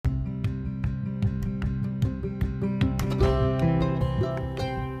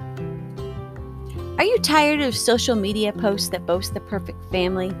Are you tired of social media posts that boast the perfect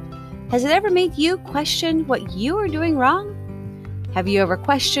family? Has it ever made you question what you are doing wrong? Have you ever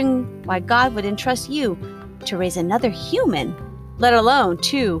questioned why God would entrust you to raise another human, let alone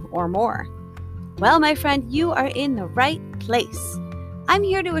two or more? Well, my friend, you are in the right place. I'm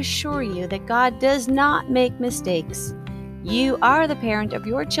here to assure you that God does not make mistakes. You are the parent of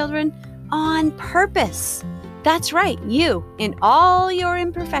your children on purpose. That's right, you, in all your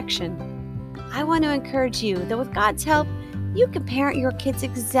imperfection. I want to encourage you that with God's help, you can parent your kids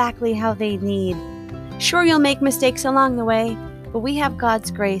exactly how they need. Sure, you'll make mistakes along the way, but we have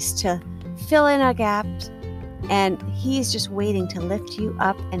God's grace to fill in our gaps, and He's just waiting to lift you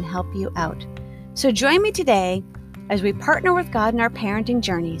up and help you out. So join me today as we partner with God in our parenting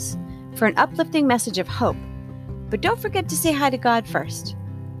journeys for an uplifting message of hope. But don't forget to say hi to God first.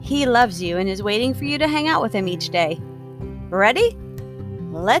 He loves you and is waiting for you to hang out with Him each day. Ready?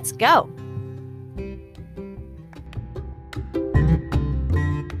 Let's go.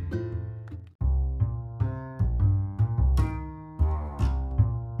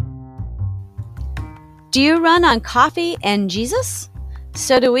 Do you run on coffee and Jesus?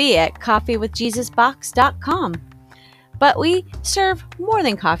 So do we at coffeewithjesusbox.com. But we serve more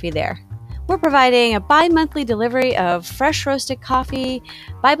than coffee there. We're providing a bi-monthly delivery of fresh roasted coffee,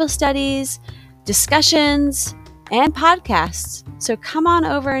 Bible studies, discussions, and podcasts. So come on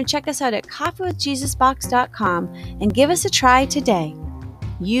over and check us out at coffeewithjesusbox.com and give us a try today.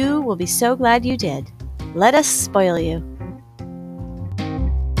 You will be so glad you did. Let us spoil you.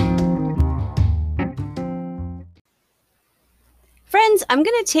 Friends, I'm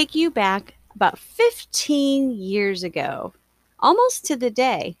going to take you back about 15 years ago, almost to the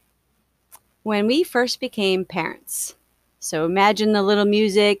day, when we first became parents. So imagine the little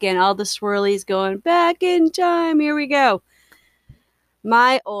music and all the swirlies going back in time. Here we go.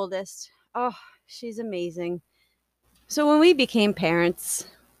 My oldest, she's amazing. So when we became parents,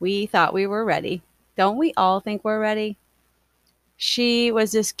 we thought we were ready. Don't we all think we're ready? She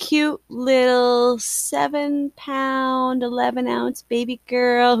was this cute little 7-pound, 11-ounce baby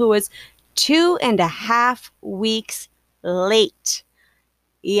girl who was 2.5 weeks late.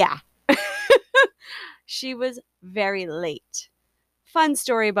 Yeah. She was very late. Fun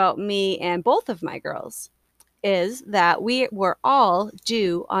story about me and both of my girls is that we were all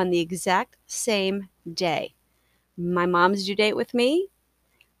due on the exact same day. My mom's due date with me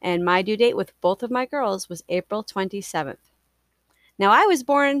and my due date with both of my girls was April 27th. Now, I was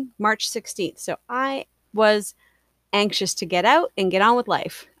born March 16th, so I was anxious to get out and get on with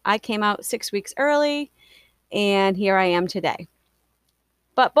life. I came out 6 weeks early, and here I am today.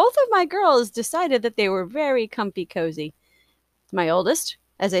 But both of my girls decided that they were very comfy cozy. My oldest,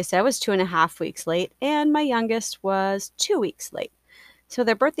 as I said, was 2.5 weeks late, and my youngest was 2 weeks late. So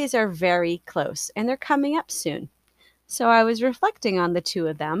their birthdays are very close, and they're coming up soon. So I was reflecting on the two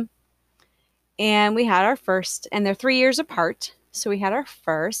of them, and we had our first, and they're 3 years apart. So we had our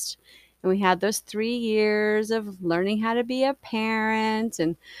first, and we had those 3 years of learning how to be a parent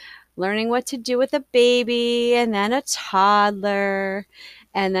and learning what to do with a baby, and then a toddler,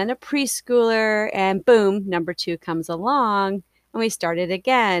 and then a preschooler, and boom, number 2 comes along, and we started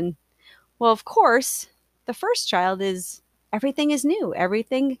again. Well, of course, the first child is, everything is new.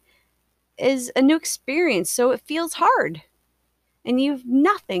 Everything is a new experience, so it feels hard, and you have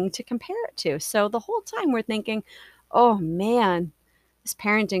nothing to compare it to. So the whole time we're thinking, oh man, this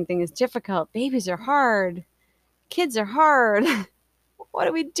parenting thing is difficult. Babies are hard. Kids are hard. What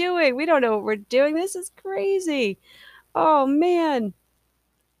are we doing? We don't know what we're doing. This is crazy. Oh man.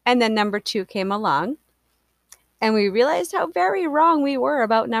 And then number 2 came along, and we realized how very wrong we were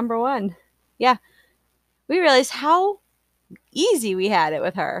about number 1. Yeah, we realized how easy we had it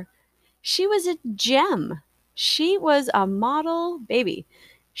with her. She was a gem. She was a model baby.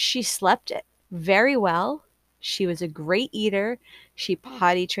 She slept very well. She was a great eater. She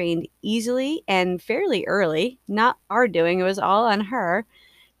potty trained easily and fairly early. Not our doing. It was all on her.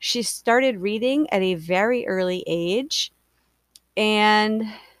 She started reading at a very early age.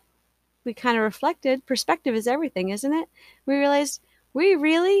 And we kind of reflected. Perspective is everything, isn't it? We realized we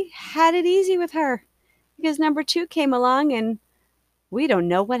really had it easy with her because number 2 came along and we don't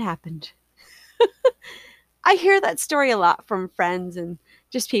know what happened. I hear that story a lot from friends and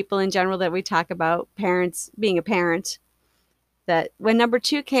just people in general that we talk about, parents, being a parent, that when number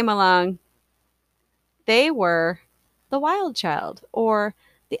 2 came along, they were the wild child or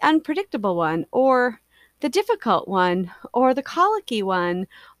the unpredictable one or the difficult one or the colicky one,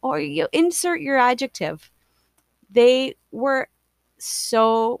 or you insert your adjective. They were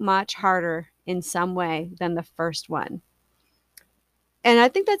so much harder in some way than the first one. And I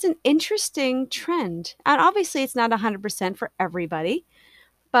think that's an interesting trend. And obviously, it's not 100% for everybody,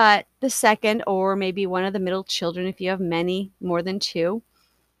 but the second, or maybe one of the middle children, if you have many, more than two,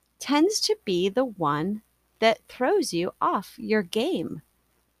 tends to be the one that throws you off your game.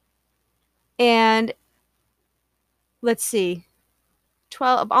 And let's see,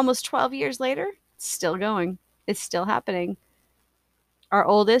 12, almost 12 years later, it's still going. It's still happening. Our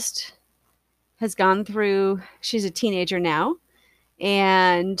oldest has gone through, she's a teenager now,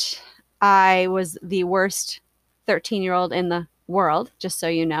 and I was the worst 13-year-old in the world, just so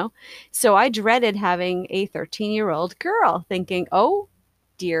you know. So I dreaded having a 13-year-old girl, thinking, oh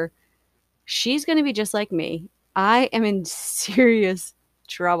dear, she's going to be just like me. I am in serious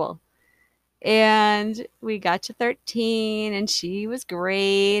trouble. And we got to 13 and she was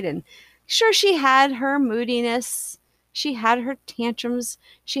great. And sure, she had her moodiness, she had her tantrums,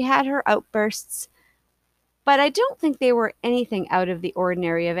 she had her outbursts, but I don't think they were anything out of the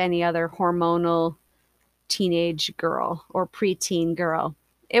ordinary of any other hormonal teenage girl or preteen girl.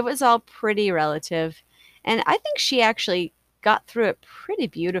 It was all pretty relative. And I think she actually got through it pretty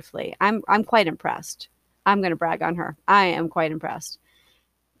beautifully. I'm quite impressed. I'm going to brag on her. I am quite impressed.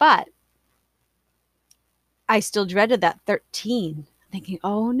 But I still dreaded that 13, thinking,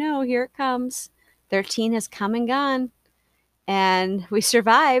 oh no, here it comes. 13 has come and gone. And we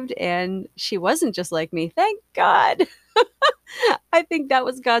survived, and she wasn't just like me. Thank God. I think that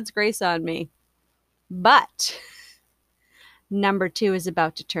was God's grace on me. But number two is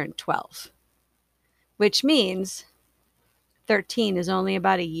about to turn 12, which means 13 is only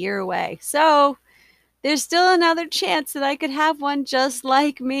about a year away. So there's still another chance that I could have one just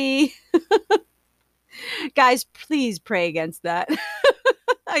like me. Guys, please pray against that.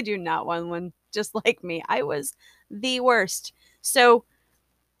 I do not want one just like me. I was the worst. So,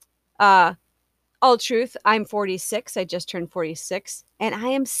 all truth, I'm 46. I just turned 46, and I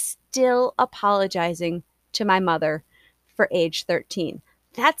am still apologizing to my mother for age 13.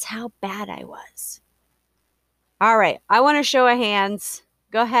 That's how bad I was. All right, I want to show of hands.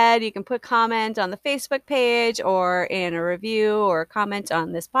 Go ahead. You can put comment on the Facebook page or in a review or a comment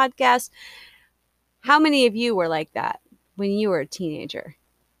on this podcast. How many of you were like that when you were a teenager?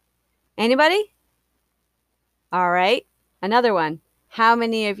 Anybody? All right. Another one. How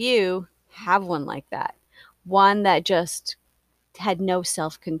many of you have one like that? One that just had no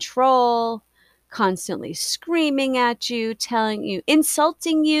self-control, constantly screaming at you, telling you,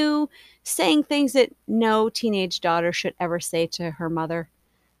 insulting you, saying things that no teenage daughter should ever say to her mother.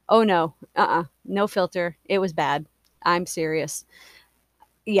 Oh no, no filter. It was bad. I'm serious.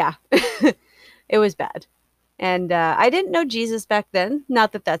 Yeah, it was bad. And I didn't know Jesus back then.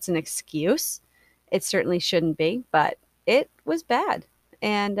 Not that that's an excuse. It certainly shouldn't be, but it was bad.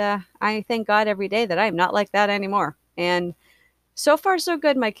 And I thank God every day that I'm not like that anymore. And so far, so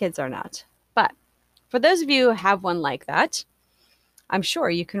good, my kids are not. But for those of you who have one like that, I'm sure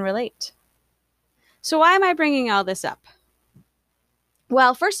you can relate. So why am I bringing all this up?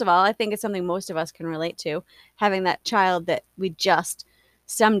 Well, first of all, I think it's something most of us can relate to, having that child that we just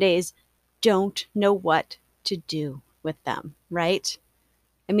some days don't know what to do with them, right?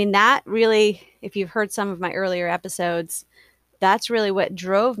 I mean, that really, if you've heard some of my earlier episodes, that's really what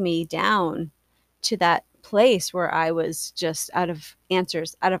drove me down to that place where I was just out of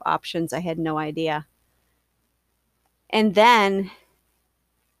answers, out of options. I had no idea. And then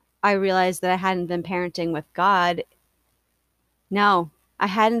I realized that I hadn't been parenting with God. No, I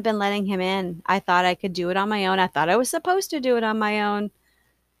hadn't been letting him in. I thought I could do it on my own. I thought I was supposed to do it on my own.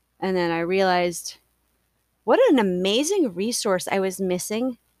 And then I realized what an amazing resource I was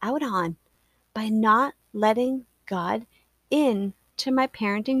missing out on by not letting God into my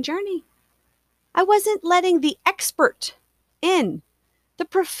parenting journey. I wasn't letting the expert in, the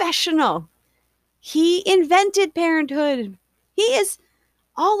professional. He invented parenthood. He is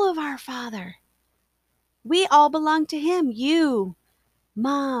all of our Father. We all belong to him. You,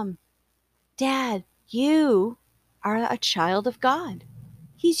 Mom, Dad, you are a child of God.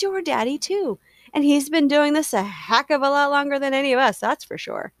 He's your daddy too. And he's been doing this a heck of a lot longer than any of us, that's for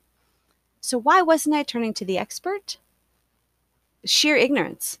sure. So why wasn't I turning to the expert? Sheer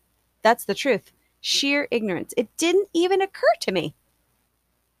ignorance. That's the truth. Sheer ignorance. It didn't even occur to me.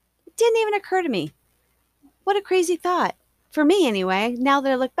 It didn't even occur to me. What a crazy thought. For me, anyway. Now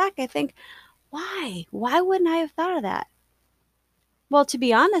that I look back, I think, why? Why wouldn't I have thought of that? Well, to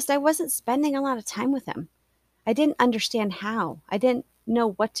be honest, I wasn't spending a lot of time with him. I didn't understand how. I didn't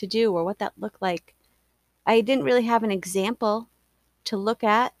know what to do or what that looked like. I didn't really have an example to look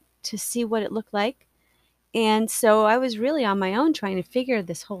at to see what it looked like. And so I was really on my own trying to figure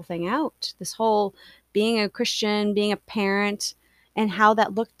this whole thing out. This whole being a Christian, being a parent, and how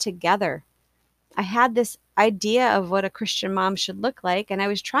that looked together. I had this idea of what a Christian mom should look like, and I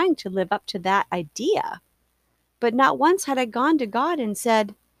was trying to live up to that idea. But not once had I gone to God and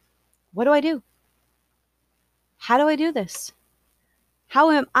said, what do I do? How do I do this?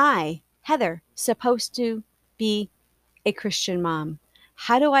 How am I, Heather, supposed to be a Christian mom?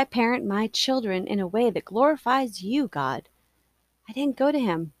 How do I parent my children in a way that glorifies you, God? I didn't go to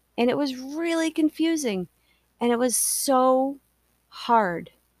him. And it was really confusing. And it was so hard.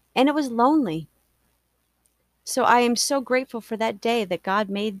 And it was lonely. So I am so grateful for that day that God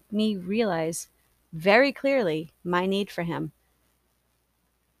made me realize very clearly my need for him.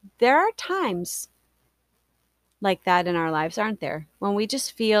 There are times like that in our lives, aren't there? When we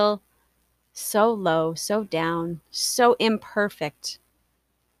just feel so low, so down, so imperfect.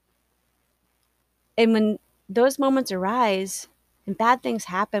 And when those moments arise and bad things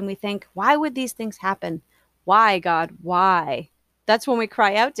happen, we think, why would these things happen? Why, God? Why? That's when we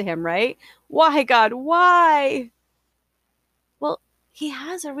cry out to him, right? Why, God? Why? Well, he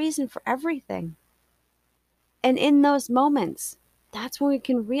has a reason for everything. And in those moments, that's when we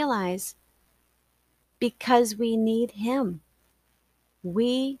can realize because we need him.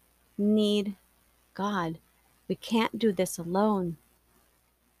 We need God. We can't do this alone.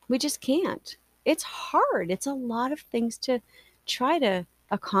 We just can't. It's hard. It's a lot of things to try to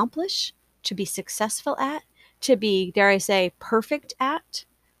accomplish, to be successful at, to be, dare I say, perfect at.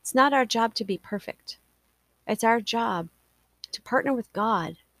 It's not our job to be perfect. It's our job to partner with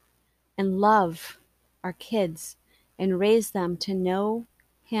God and love our kids and raise them to know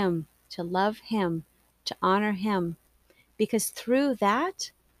him, to love him, to honor him. Because through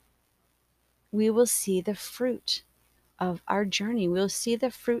that, we will see the fruit of our journey. We'll see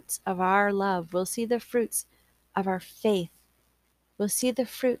the fruits of our love. We'll see the fruits of our faith. We'll see the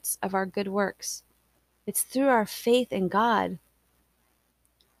fruits of our good works. It's through our faith in God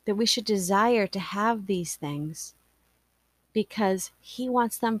that we should desire to have these things because he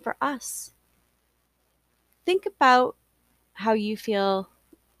wants them for us. Think about how you feel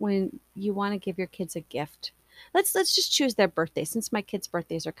when you want to give your kids a gift. Let's just choose their birthday since my kids'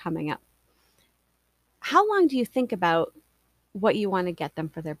 birthdays are coming up. How long do you think about what you want to get them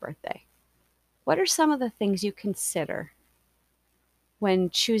for their birthday? What are some of the things you consider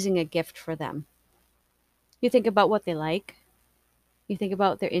when choosing a gift for them? You think about what they like. You think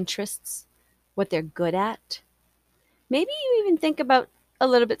about their interests, what they're good at. Maybe you even think about a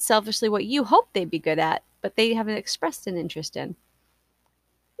little bit selfishly what you hope they'd be good at, but they haven't expressed an interest in.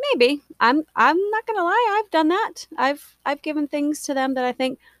 Maybe. I'm not gonna lie, I've done that. I've given things to them that I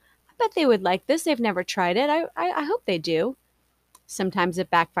think, I bet they would like this. They've never tried it. I hope they do. Sometimes it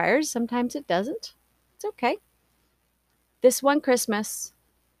backfires, sometimes it doesn't. It's okay. This one Christmas,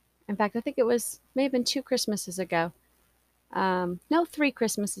 in fact, I think it was may have been 2 Christmases ago. No, 3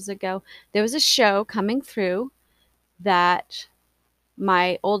 Christmases ago, there was a show coming through that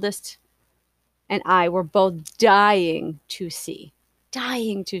my oldest and I were both dying to see.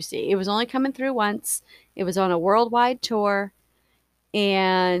 Dying to see. It was only coming through once. It was on a worldwide tour,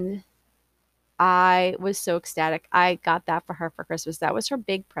 and I was so ecstatic. I got that for her for Christmas. That was her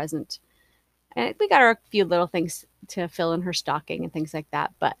big present. And we got her a few little things to fill in her stocking and things like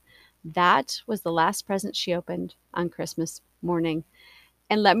that. But that was the last present she opened on Christmas morning.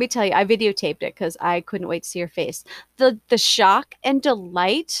 And let me tell you, I videotaped it because I couldn't wait to see her face. The shock and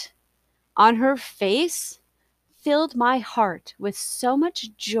delight on her face filled my heart with so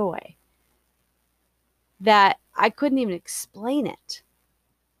much joy that I couldn't even explain it.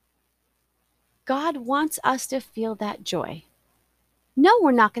 God wants us to feel that joy. No,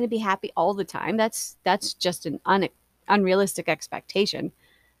 we're not going to be happy all the time. That's just an unrealistic expectation.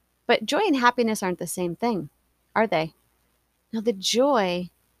 But joy and happiness aren't the same thing, are they? No, the joy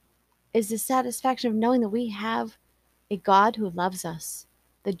is the satisfaction of knowing that we have a God who loves us.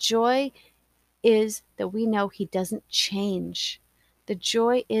 The joy is that we know he doesn't change. The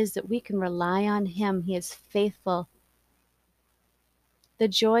joy is that we can rely on him. He is faithful. The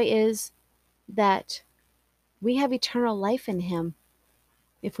joy is that we have eternal life in him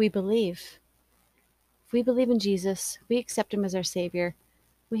if we believe. If we believe in Jesus, we accept him as our Savior,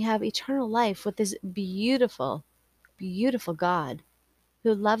 we have eternal life with this beautiful, beautiful God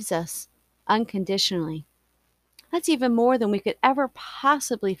who loves us unconditionally. That's even more than we could ever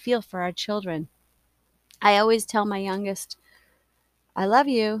possibly feel for our children. I always tell my youngest, I love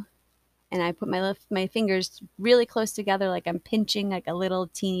you. And I put my fingers really close together, like I'm pinching like a little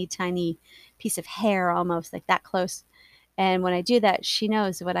teeny tiny piece of hair, almost like that close. And when I do that, she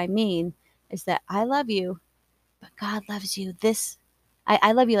knows what I mean is that I love you, but God loves you this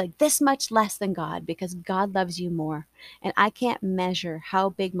I love you like this much less than God because God loves you more. And I can't measure how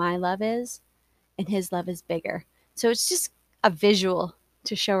big my love is, and his love is bigger. So it's just a visual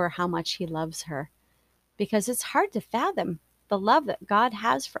to show her how much he loves her because it's hard to fathom the love that God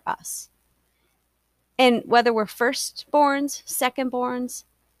has for us. And whether we're firstborns, secondborns,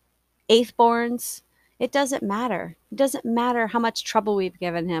 eighthborns, it doesn't matter. It doesn't matter how much trouble we've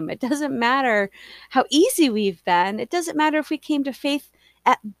given him. It doesn't matter how easy we've been. It doesn't matter if we came to faith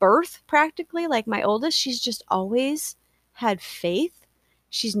at birth, practically, like my oldest. She's just always had faith.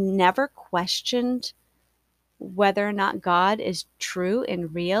 She's never questioned whether or not God is true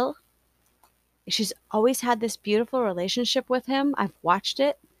and real. She's always had this beautiful relationship with him. I've watched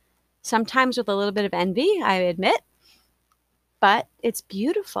it, sometimes with a little bit of envy, I admit, but it's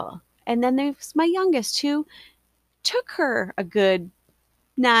beautiful. And then there's my youngest, who took her a good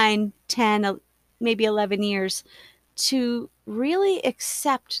 9, 10, maybe 11 years to really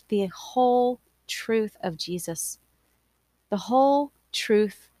accept the whole truth of Jesus, the whole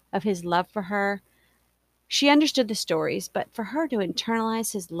truth of his love for her. She understood the stories, but for her to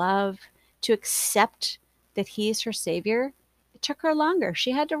internalize his love, to accept that he is her savior, it took her longer.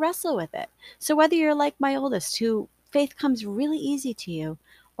 She had to wrestle with it. So whether you're like my oldest, who faith comes really easy to you,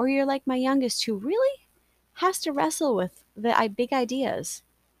 or you're like my youngest, who really has to wrestle with the big ideas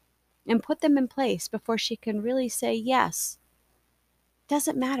and put them in place before she can really say yes,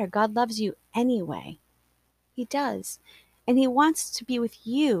 doesn't matter. God loves you anyway. He does. And he wants to be with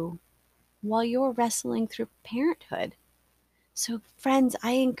you while you're wrestling through parenthood. So friends,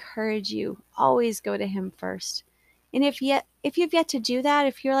 I encourage you, always go to him first. And if you've yet to do that,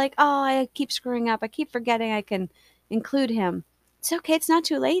 if you're like, oh, I keep screwing up, I keep forgetting I can include him, it's okay. It's not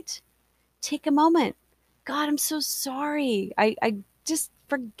too late. Take a moment. God, I'm so sorry. I just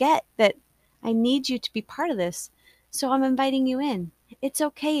forget that I need you to be part of this. So I'm inviting you in. It's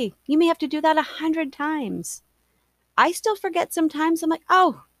okay. You may have to do that 100 times. I still forget sometimes. I'm like,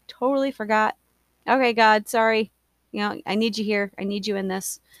 oh, totally forgot. Okay, God, sorry. I need you here. I need you in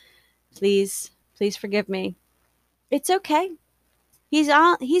this. Please, please forgive me. It's okay. He's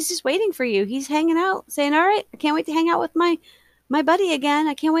just waiting for you. He's hanging out, saying, all right, I can't wait to hang out with my buddy again.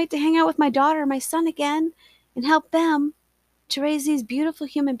 I can't wait to hang out with my daughter, my son again, and help them to raise these beautiful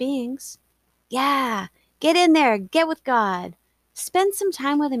human beings. Yeah, get in there, get with God. Spend some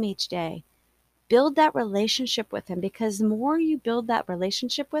time with him each day. Build that relationship with him, because the more you build that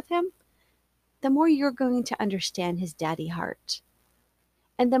relationship with him, the more you're going to understand his daddy heart.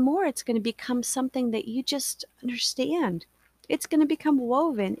 And the more it's going to become something that you just understand. It's going to become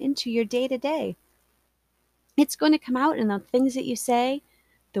woven into your day to day. It's going to come out in the things that you say,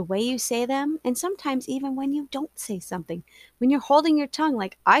 the way you say them, and sometimes even when you don't say something. When you're holding your tongue,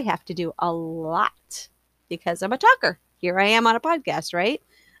 like I have to do a lot because I'm a talker. Here I am on a podcast, right?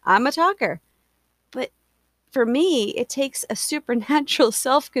 I'm a talker. But for me, it takes a supernatural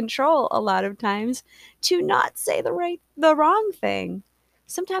self-control a lot of times to not say the wrong thing.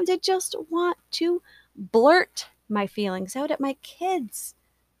 Sometimes I just want to blurt my feelings out at my kids,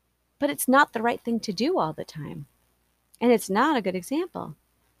 but it's not the right thing to do all the time. And it's not a good example.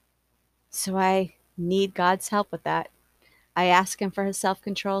 So I need God's help with that. I ask him for his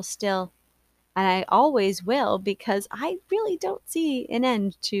self-control still, and I always will, because I really don't see an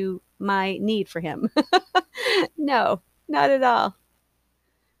end to my need for him. No, not at all.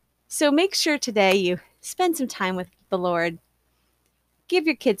 So make sure today you spend some time with the Lord. Give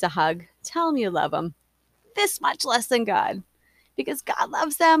your kids a hug. Tell them you love them this much less than God, because God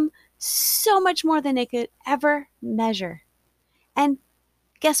loves them so much more than they could ever measure. And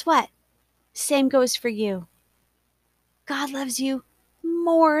guess what? Same goes for you. God loves you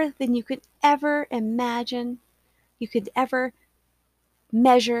more than you could ever imagine, you could ever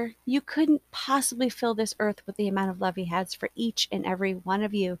measure. You couldn't possibly fill this earth with the amount of love he has for each and every one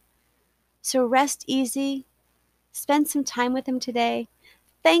of you. So rest easy. Spend some time with him today.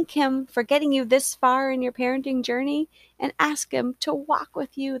 Thank him for getting you this far in your parenting journey, and ask him to walk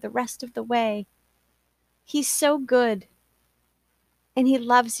with you the rest of the way. He's so good, and he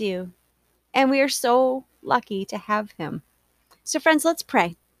loves you, and we are so lucky to have him. So friends, let's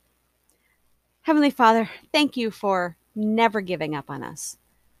pray. Heavenly Father, thank you for never giving up on us.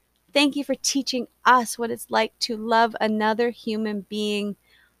 Thank you for teaching us what it's like to love another human being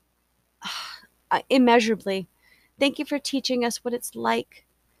immeasurably. Thank you for teaching us what it's like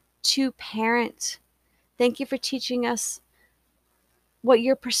to parent. Thank you for teaching us what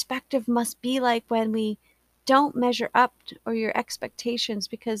your perspective must be like when we don't measure up or your expectations,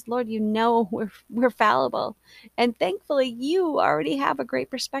 because Lord, you know we're fallible. And thankfully you already have a great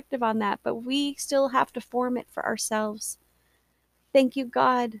perspective on that, but we still have to form it for ourselves. Thank you,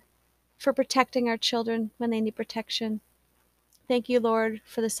 God, for protecting our children when they need protection. Thank you, Lord,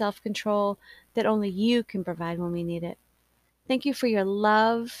 for the self-control that only you can provide when we need it. Thank you for your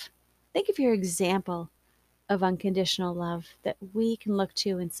love. Thank you for your example of unconditional love that we can look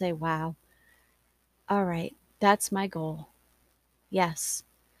to and say, wow, all right, that's my goal. Yes,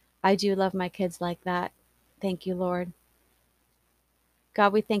 I do love my kids like that. Thank you, Lord.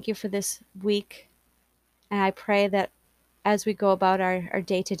 God, we thank you for this week. And I pray that as we go about our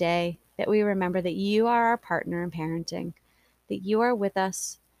day to day, that we remember that you are our partner in parenting, that you are with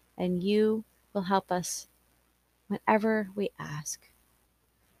us, and you will help us whenever we ask.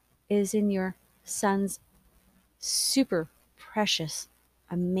 It is in your Son's super precious,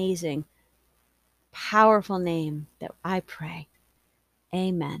 amazing, powerful name that I pray.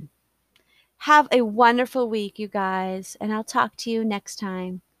 Amen. Have a wonderful week, you guys, and I'll talk to you next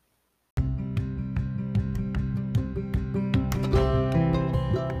time.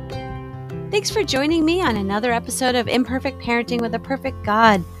 Thanks for joining me on another episode of Imperfect Parenting with a Perfect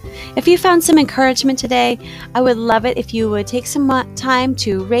God. If you found some encouragement today, I would love it if you would take some time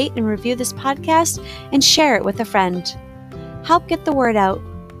to rate and review this podcast and share it with a friend. Help get the word out.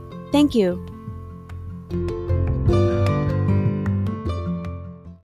 Thank you.